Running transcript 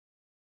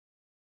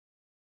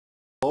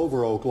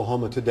Over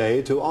Oklahoma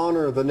today to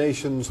honor the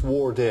nation's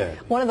war dead.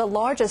 One of the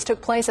largest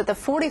took place at the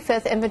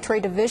 45th Infantry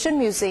Division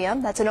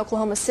Museum. That's in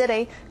Oklahoma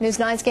City. News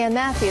 9's Gan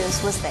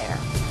Matthews was there.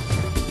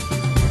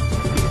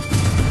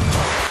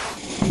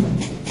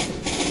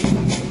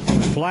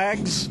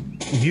 Flags,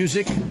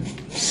 music,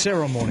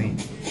 ceremony,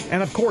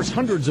 and of course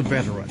hundreds of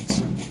veterans.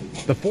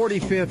 The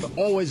 45th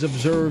always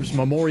observes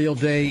Memorial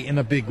Day in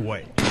a big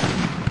way.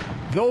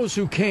 Those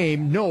who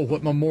came know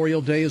what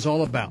Memorial Day is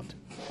all about.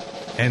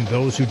 And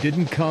those who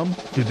didn't come,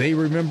 do they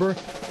remember?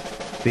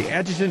 The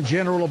Adjutant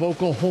General of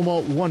Oklahoma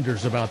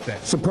wonders about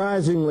that.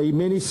 Surprisingly,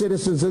 many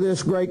citizens of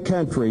this great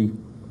country,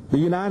 the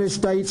United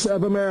States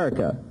of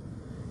America,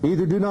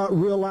 either do not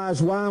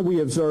realize why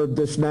we observe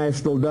this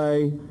national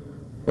day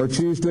or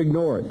choose to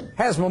ignore it.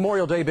 Has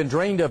Memorial Day been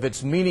drained of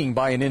its meaning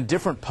by an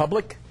indifferent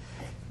public?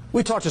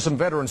 We talked to some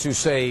veterans who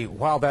say,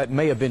 while that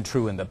may have been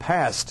true in the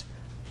past,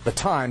 the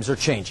times are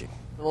changing.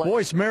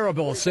 Boyce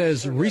Marable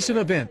says recent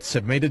events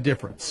have made a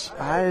difference.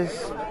 I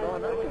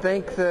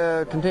think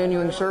the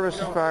continuing service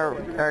for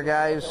our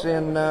guys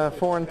in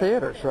foreign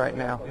theaters right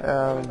now.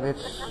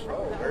 It's,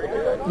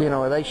 you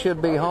know, they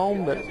should be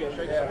home, but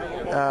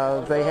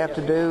they have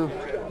to do,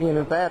 you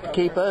know, that to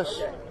keep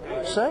us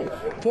safe.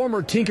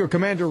 Former Tinker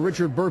Commander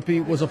Richard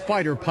Burpee was a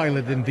fighter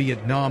pilot in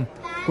Vietnam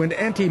when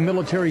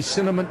anti-military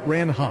sentiment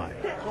ran high.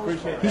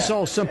 He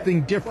saw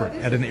something different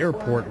at an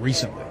airport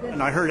recently.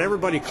 And I heard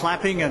everybody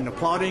clapping and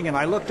applauding, and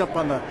I looked up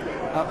on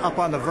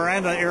the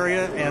veranda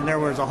area, and there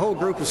was a whole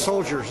group of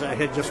soldiers that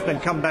had just been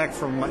come back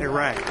from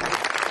Iraq.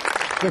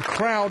 The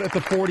crowd at the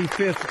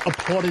 45th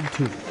applauded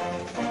too,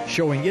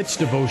 showing its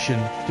devotion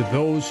to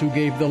those who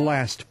gave the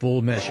last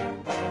full measure.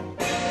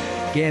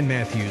 Gan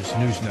Matthews,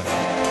 News 9.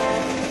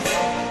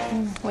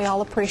 We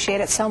all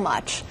appreciate it so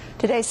much.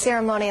 Today's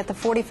ceremony at the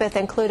 45th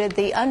included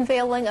the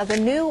unveiling of the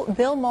new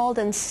Bill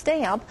Mauldin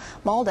stamp.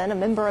 Mauldin, a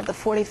member of the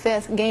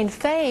 45th, gained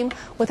fame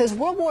with his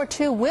World War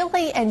II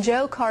Willie and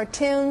Joe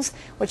cartoons,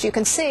 which you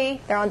can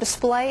see. They're on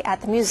display at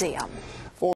the museum.